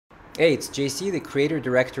Hey, it's JC, the creator,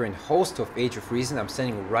 director, and host of Age of Reason. I'm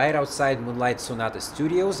standing right outside Moonlight Sonata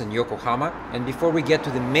Studios in Yokohama. And before we get to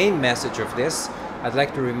the main message of this, I'd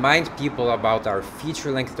like to remind people about our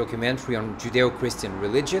feature-length documentary on Judeo-Christian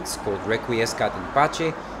religions called Requiescat in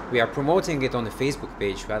Pace. We are promoting it on the Facebook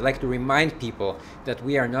page. I'd like to remind people that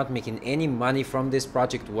we are not making any money from this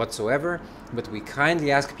project whatsoever, but we kindly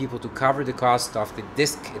ask people to cover the cost of the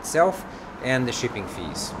disc itself and the shipping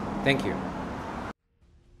fees. Thank you.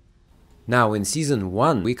 Now, in Season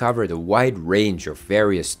 1, we covered a wide range of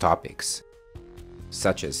various topics,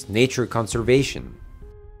 such as nature conservation,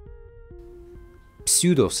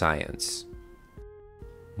 pseudoscience,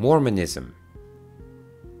 Mormonism,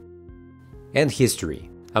 and history,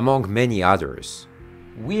 among many others.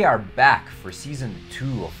 We are back for Season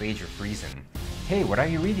 2 of Age of Reason. Hey, what are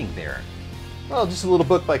you reading there? Well, just a little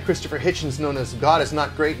book by Christopher Hitchens known as God is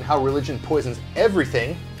Not Great and How Religion Poisons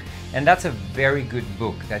Everything. And that's a very good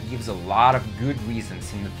book that gives a lot of good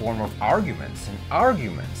reasons in the form of arguments. And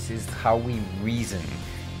arguments is how we reason,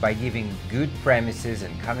 by giving good premises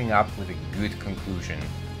and coming up with a good conclusion.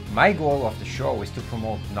 My goal of the show is to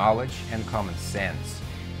promote knowledge and common sense.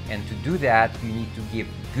 And to do that, you need to give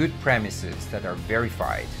good premises that are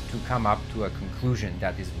verified to come up to a conclusion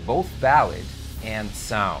that is both valid and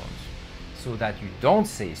sound. So that you don't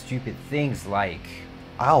say stupid things like,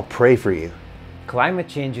 I'll pray for you. Climate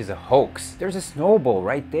change is a hoax. There's a snowball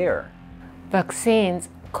right there. Vaccines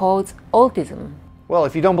cause autism. Well,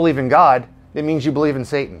 if you don't believe in God, it means you believe in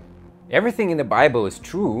Satan. Everything in the Bible is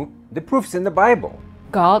true. The proof's in the Bible.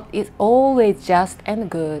 God is always just and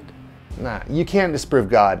good. Nah, you can't disprove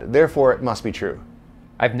God, therefore it must be true.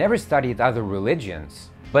 I've never studied other religions,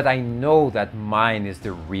 but I know that mine is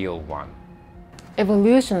the real one.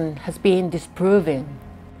 Evolution has been disproven.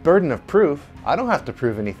 Burden of proof? I don't have to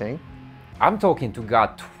prove anything. I'm talking to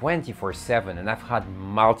God 24/7 and I've had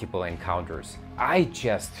multiple encounters. I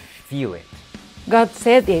just feel it. God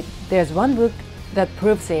said it. There's one book that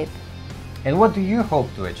proves it. And what do you hope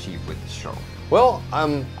to achieve with this show? Well,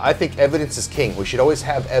 I think evidence is king. We should always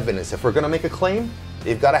have evidence. If we're going to make a claim,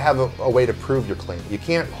 you've got to have a way to prove your claim. You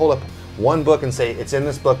can't hold up one book and say, it's in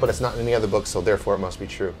this book, but it's not in any other book, so therefore it must be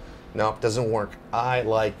true. No, it doesn't work. I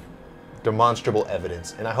like demonstrable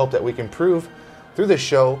evidence, and I hope that we can prove through this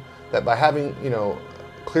show that by having,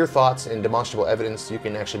 clear thoughts and demonstrable evidence, you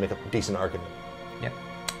can actually make a decent argument. Yep.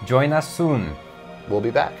 Join us soon. We'll be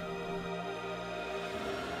back.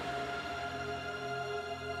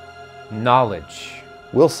 Knowledge.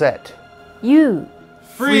 We'll set You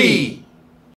free.